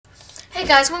Hey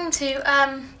guys, welcome to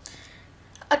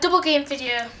a double game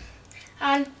video,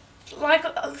 and like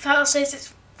the title says,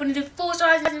 it's going to do Forza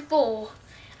Horizon 4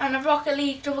 and a Rocket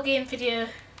League double game video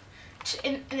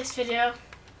in this video.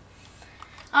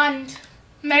 And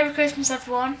Merry Christmas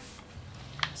everyone.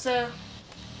 So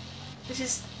this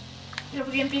is the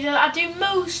double game video I do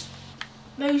most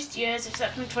years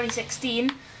except from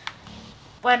 2016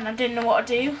 when I didn't know what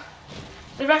to do.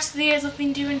 The rest of the years I've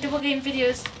been doing double game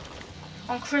videos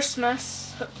on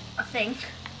Christmas, I think.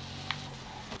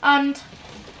 And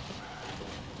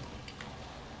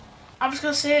I'm just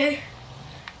gonna say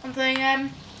something,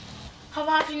 have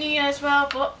a happy new year as well,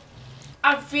 but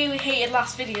I really hated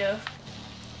last video.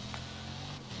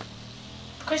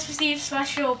 Christmas Eve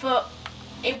special, but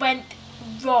it went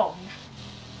wrong.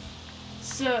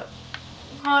 So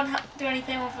we can't do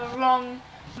anything with a wrong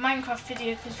Minecraft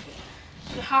video because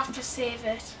we have to save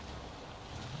it.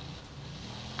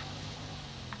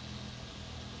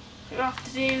 What we have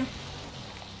to do,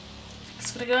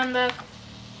 it's gonna go on the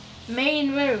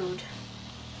main road.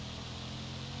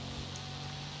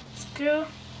 Let's go.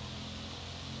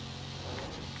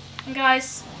 And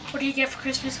guys, what do you get for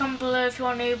Christmas? Comment below if you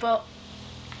want to. But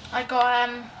I got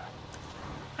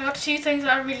two things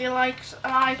that I really liked: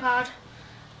 an iPad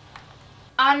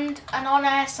and an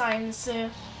on-air sign. So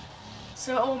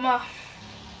all my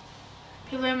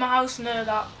people in my house know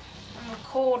that I'm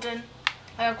recording.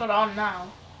 Like I've got it on now.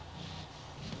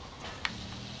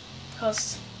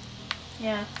 Because,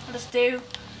 yeah, I just do.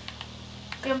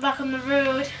 Going back on the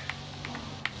road.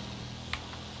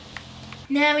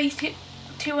 Nearly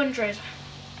 200.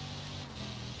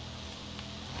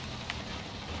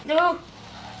 No!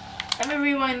 Let me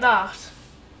rewind that.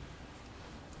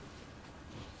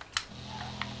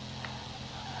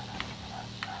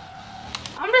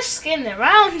 I'm just skimming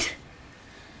around.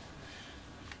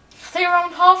 I think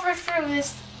around halfway through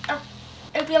this,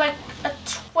 it'll be like a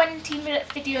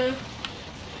 20-minute video.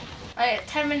 Like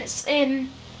 10 minutes in,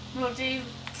 we'll do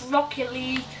Rocket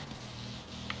League.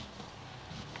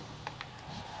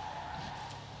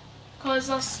 Because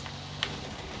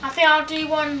I think I'll do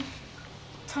one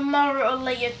tomorrow or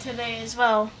later today as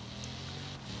well.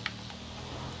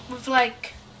 With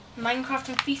like Minecraft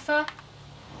and FIFA.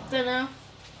 Don't know.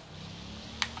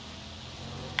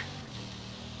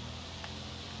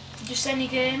 Just any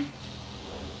game.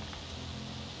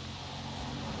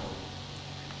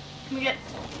 Can we get...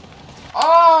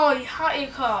 Oh, you hit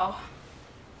your car.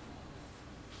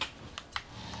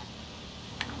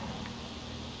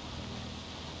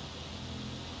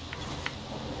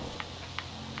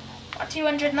 At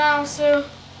 200 now, so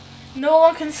no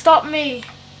one can stop me.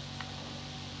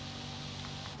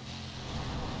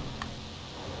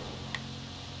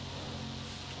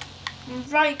 I'm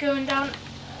right going down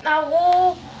now.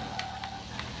 Oh,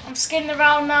 I'm skidding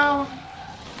around now.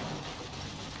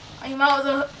 I'm out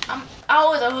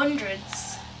of the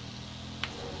hundreds.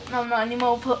 No, I'm not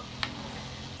anymore, but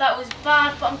that was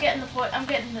bad, but I'm getting the point. I'm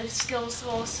getting the skills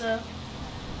also.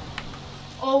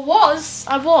 Or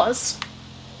I was.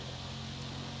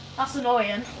 That's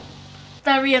annoying.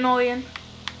 Very annoying.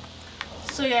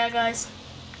 So yeah, guys.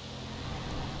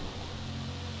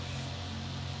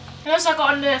 And also I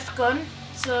got a Nerf gun,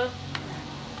 so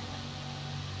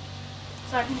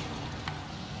I can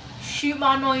shoot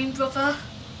my annoying brother.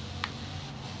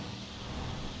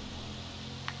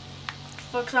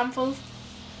 For example.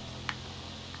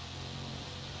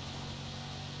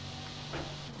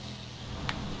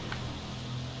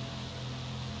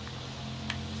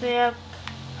 So yeah.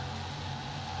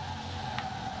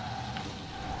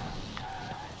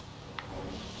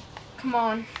 Come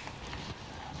on.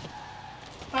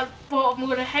 But I'm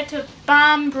gonna head to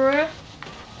Bamborough.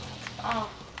 Oh,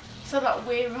 said that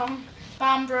way wrong.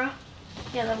 Bamborough.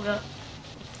 Yeah, there we go.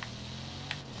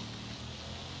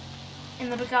 In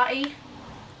the Bugatti.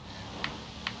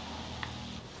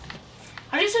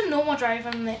 I do some normal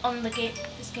driving on the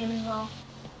this game as well.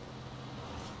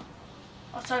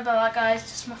 Oh, sorry about that, guys.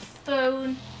 Just my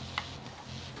phone.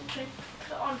 Okay,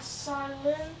 put it on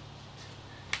silent.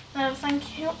 No,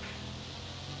 thank you.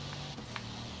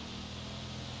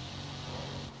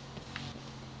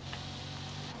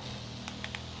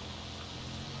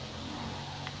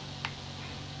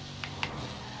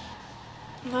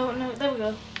 No, there we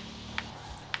go.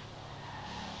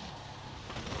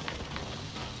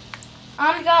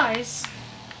 And guys,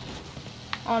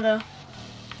 oh no,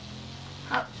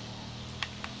 let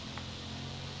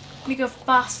me go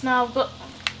fast now.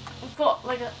 We've got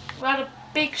like we had a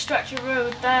big stretch of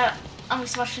road there, and we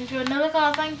smashed into another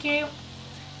car. Thank you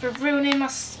for ruining my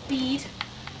speed,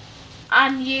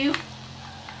 and you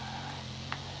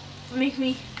for making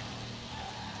me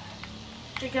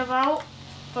to give out,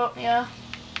 but yeah.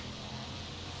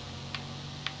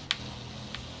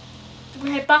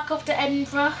 We head back up to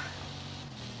Edinburgh,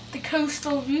 the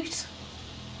coastal route. It's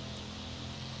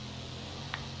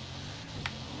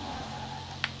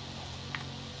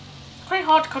quite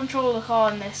hard to control the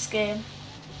car in this game.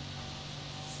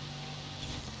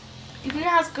 Even though it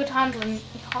has good handling,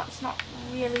 it's not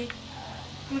really,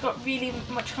 we've got really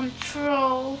much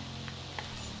control.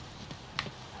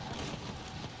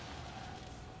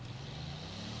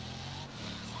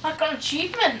 I got an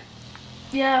achievement.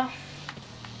 Yeah.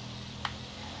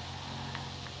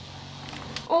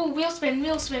 Oh, wheel spin,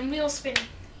 wheel spin, wheel spin.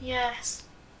 Yes.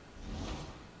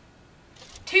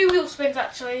 2 wheel spins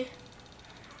actually.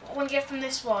 I want to get from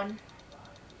this one.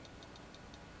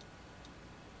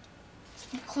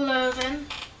 Some clothing.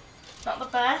 Not the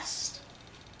best.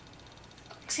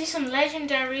 I see some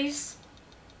legendaries.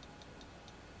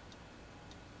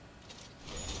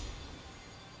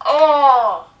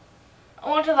 Oh! I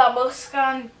wanted that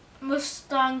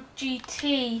Mustang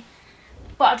GT,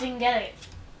 but I didn't get it.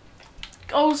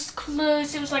 I was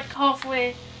close, it was like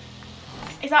halfway.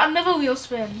 Is that another wheel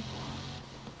spin?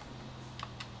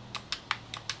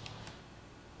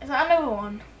 Is that another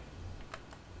one?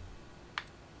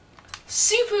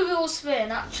 Super wheel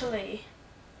spin, actually.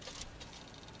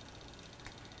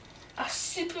 A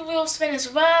super wheel spin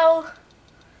as well.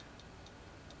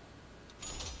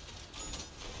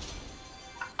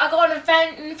 I got an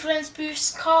event influence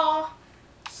boost car.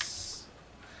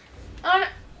 And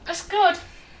it's good.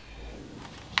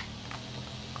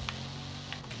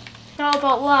 How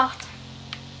about that?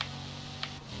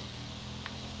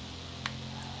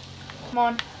 Come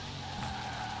on.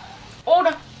 Oh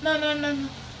no, no, no, no, no.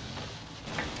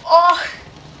 Oh,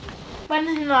 went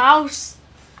in the house.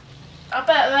 I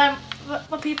bet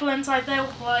the people inside there were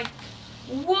like,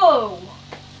 whoa.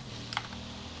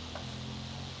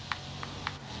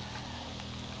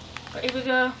 But here we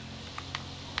go.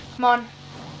 Come on.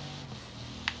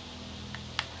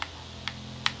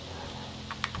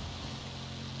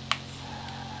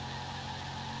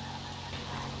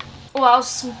 Oh, that was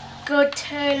some good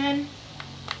turning.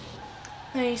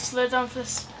 Then you slow down for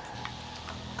this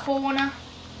corner.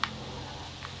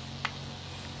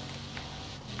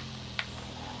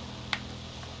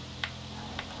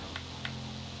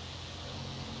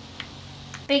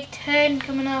 Big turn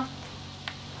coming up.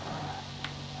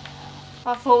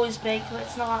 I thought it was big, but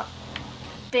it's not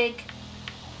big.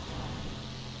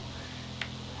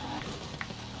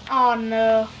 Oh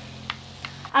no.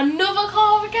 Another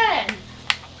car again?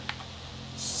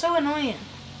 So annoying.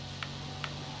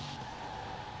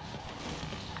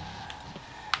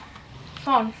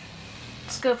 Come on,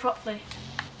 let's go properly.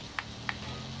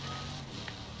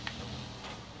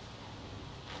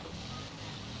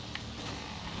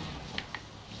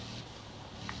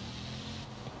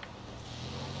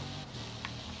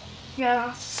 Yeah,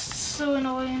 that's so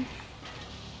annoying.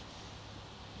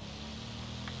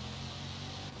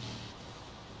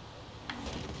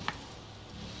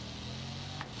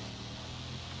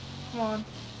 Come on.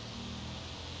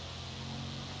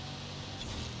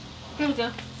 Here we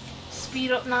go.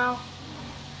 Speed up now.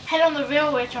 Head on the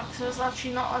railway track, so there's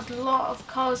actually not as lot of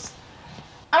cars.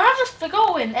 And I just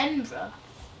forgot we're in Edinburgh.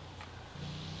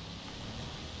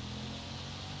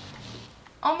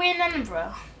 Are we in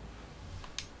Edinburgh?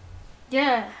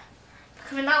 Yeah.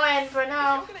 Coming that way, Edinburgh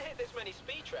now.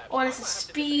 Oh, there's a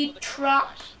speed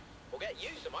trap. We'll get you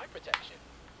some eye protection.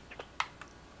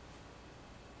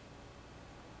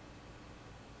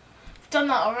 Done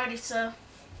that already, so.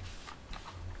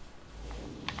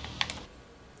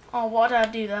 Oh, what did I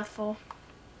do that for?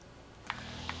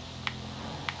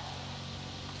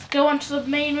 Go onto the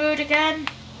main road again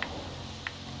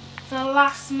for the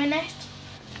last minute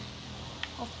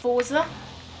of Forza.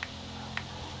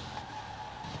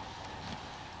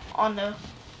 Oh no.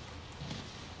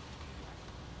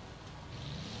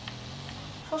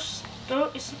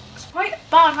 It's quite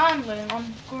bad handling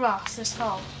on grass, this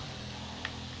car.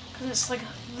 Because it's like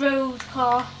a road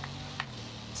car.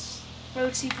 It's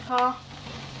road supercar.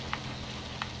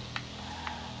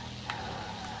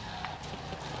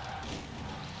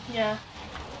 Yeah.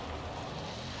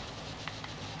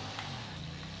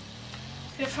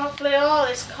 You're probably, oh,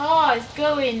 this car is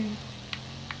going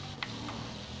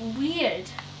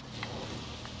weird.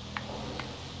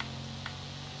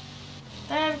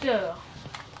 There we go.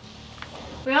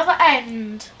 We're at the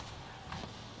end.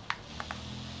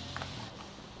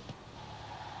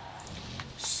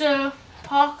 So,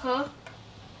 park up.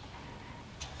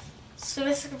 So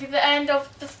this is going to be the end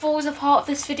of the Forza part of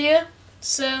this video.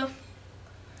 So,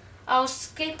 I'll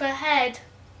skip ahead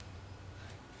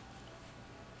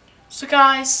So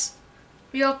guys,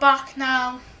 we are back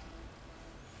now.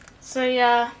 So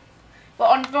yeah, we're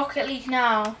on Rocket League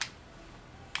now.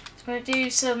 So we're going to do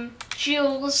some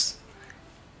duels.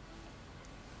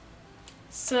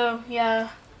 So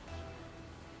yeah,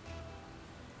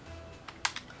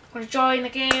 I'm going to join the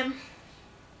game.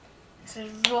 This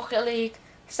is Rocket League.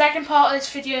 Second part of this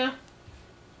video.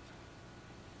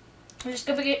 I'm just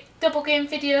going to get double game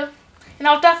video. And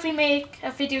I'll definitely make a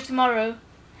video tomorrow.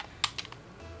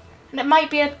 And it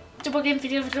might be a double game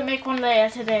video if I don't make one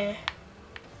later today.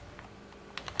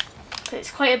 But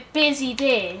it's quite a busy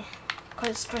day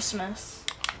because it's Christmas.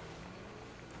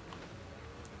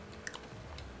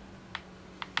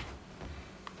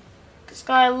 This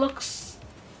guy looks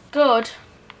good.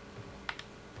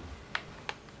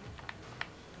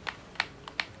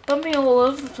 Bumping all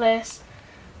over the place.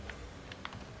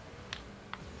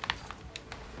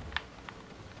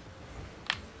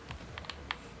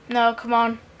 No, come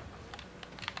on.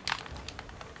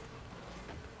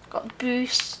 Got a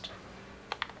boost.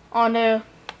 Oh no.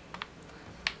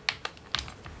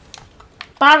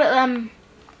 Bad at them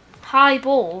high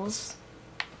balls.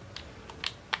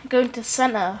 Going to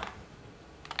centre.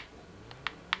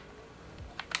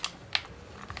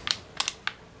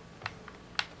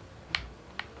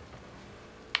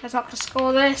 He's not going to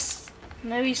score this.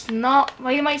 No, he's not.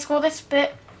 Well, he might score this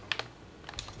bit.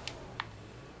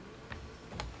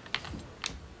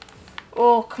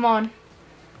 Oh, come on.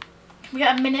 Can we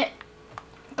get a minute?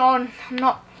 Gone.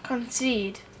 Not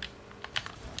concede.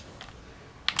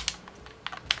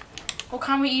 Or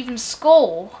can we even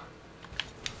score?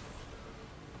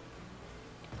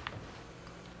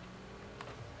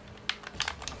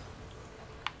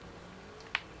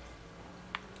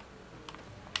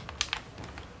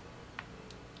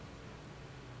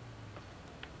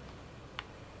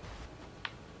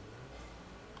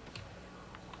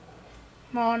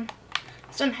 Come on.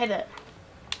 Just don't hit it.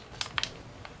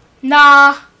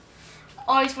 Nah.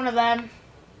 Oh, he's one of them.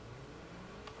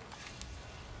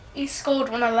 He scored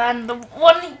one of them. The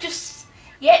one he just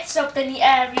gets up in the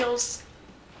aerials.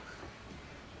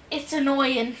 It's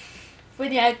annoying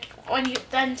when you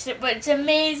dance it, but it's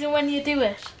amazing when you do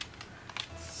it.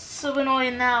 So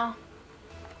annoying now.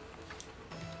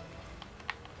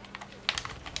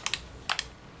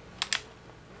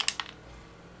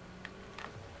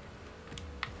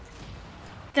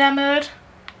 Demoed.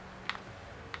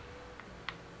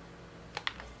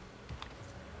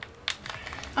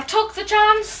 I took the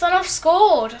chance and I've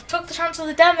scored. I took the chance of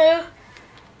the demo.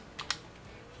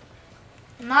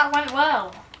 And that went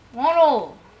well.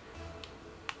 1-1.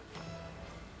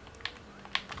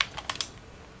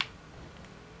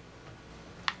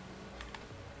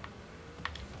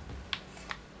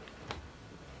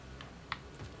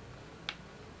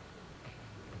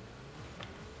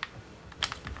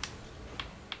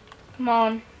 Come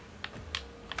on.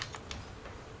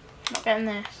 Not getting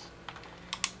this.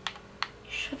 You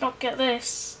should not get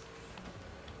this.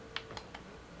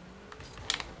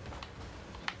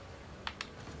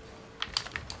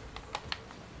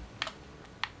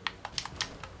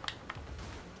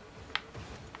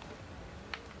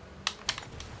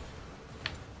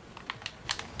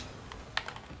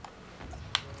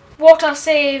 What a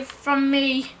save from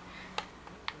me.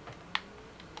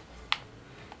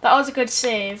 That was a good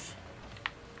save.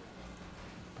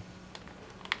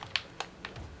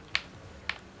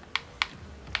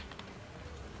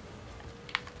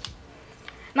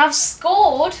 And I've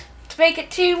scored to make it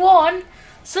 2-1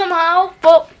 somehow,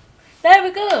 but there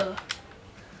we go.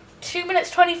 2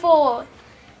 minutes 24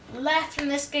 left in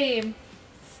this game.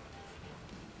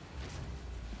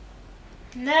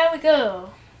 And there we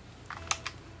go.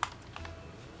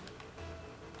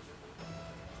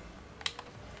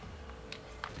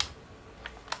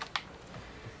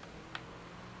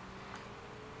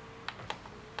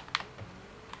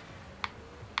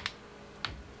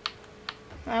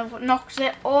 I've knocked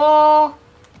it. Oh,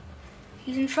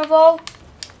 he's in trouble.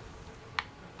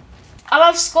 And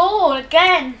I've scored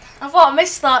again. I thought I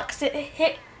missed that because it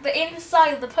hit the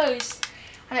inside of the post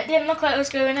and it didn't look like it was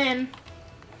going in.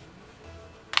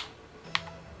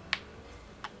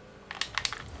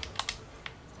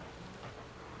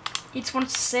 He just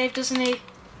wants to save, doesn't he?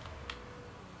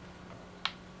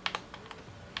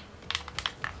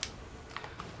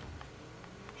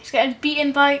 He's getting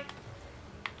beaten by...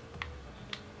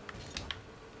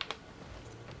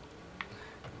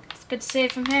 Good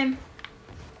save from him.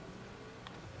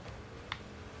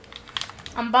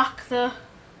 I'm back though.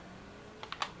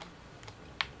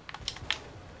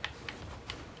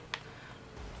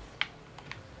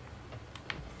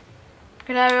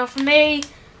 Good aerial for me.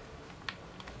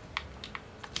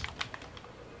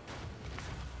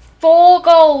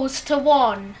 goals to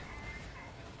 1.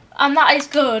 And that is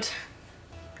good.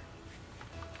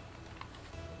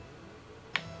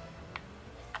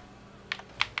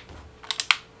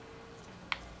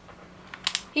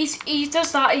 He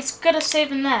does that, he's good at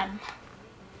saving them.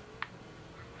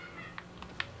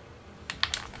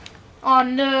 Oh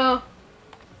no.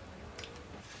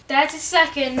 There's a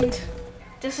second.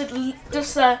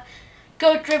 Just a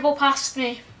good dribble past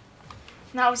me.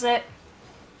 And that was it.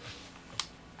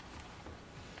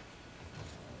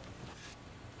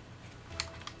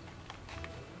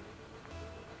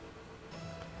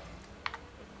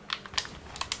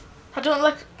 I don't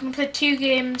like to play 2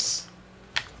 games.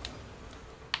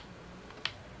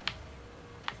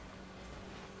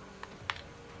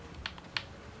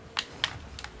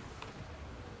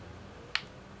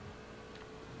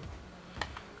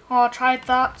 Oh, I tried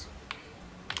that.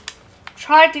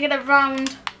 Tried to get it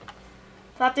round.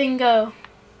 That didn't go.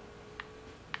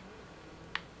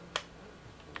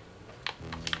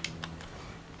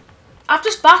 I've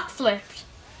just backflipped.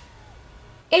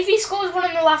 If he scores one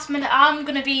in the last minute, I'm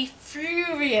going to be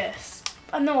furious.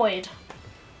 Annoyed.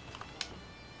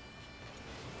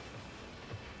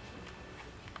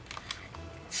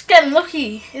 Just getting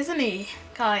lucky, isn't he,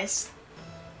 guys?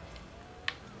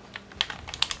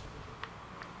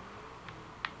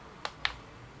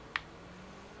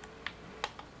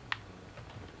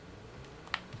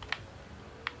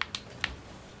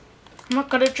 I'm not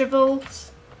good at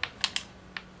dribbles.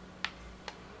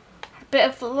 A bit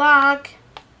of lag.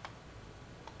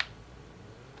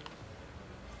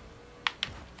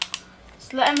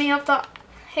 Just letting me have that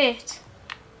hit.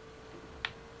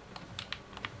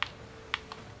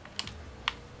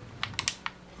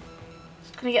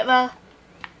 Just gonna get there.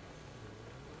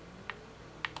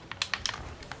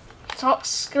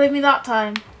 Tops, give me that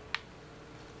time.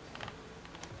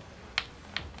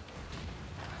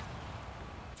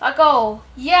 A goal.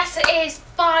 Yes, it is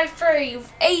 5-3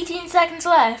 with 18 seconds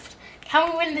left.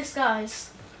 Can we win this, guys?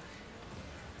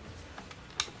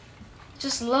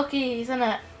 Just lucky, isn't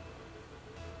it?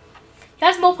 He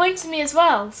has more points than me as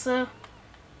well, so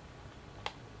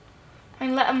I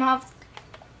can let him have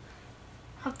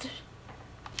the.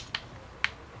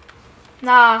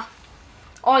 Nah.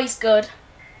 Oh, he's good.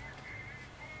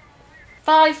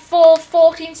 5-4,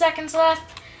 14 seconds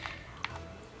left.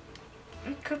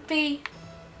 It could be.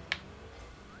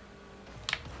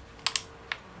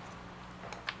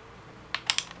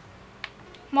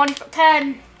 Come on, you've got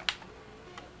 10.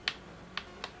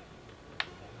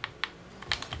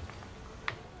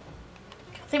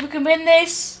 I think we can win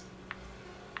this.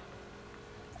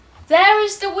 There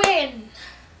is the win.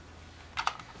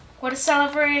 Got to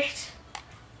celebrate.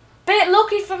 Bit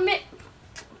lucky for me.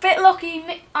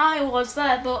 I was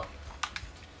there, but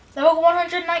there were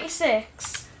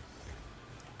 196.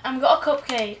 And we got a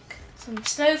cupcake, some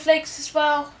snowflakes as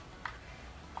well.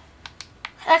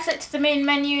 Exit to the main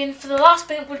menu, and for the last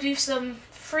bit we'll do some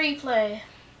free play.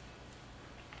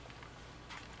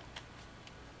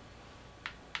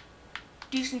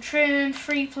 Do some training,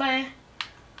 free play.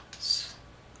 Let's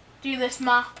do this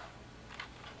map.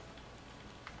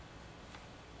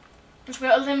 We've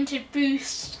got a limited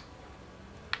boost.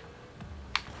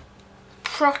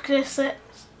 Practice it.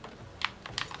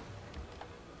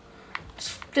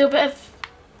 Just do a bit of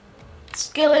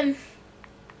skilling.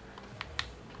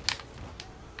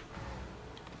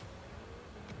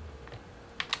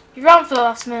 You're on for the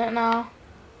last minute now.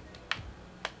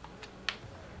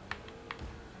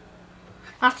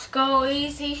 Have to go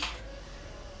easy.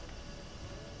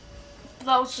 But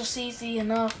that was just easy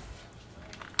enough.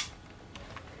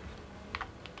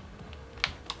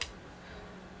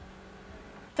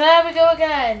 There we go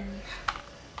again.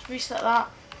 Reset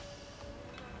that.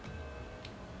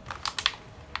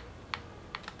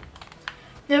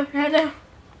 No.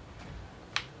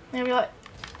 Maybe like,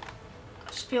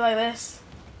 just be like this.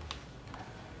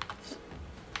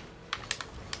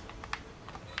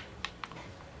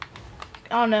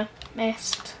 Oh no,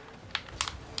 missed.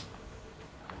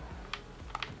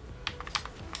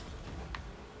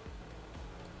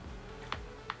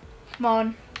 Come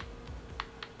on.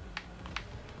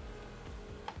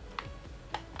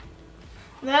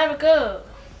 There we go.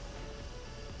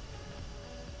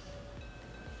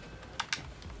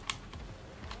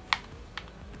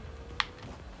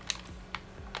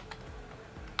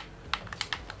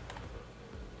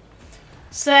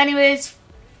 So anyways,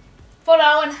 for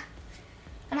now,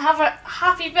 and have a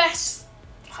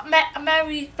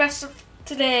merry rest of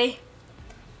today.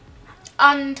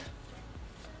 And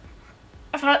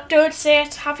if I don't say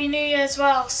it, Happy New Year as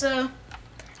well. So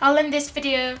I'll end this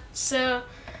video. So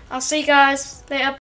I'll see you guys later.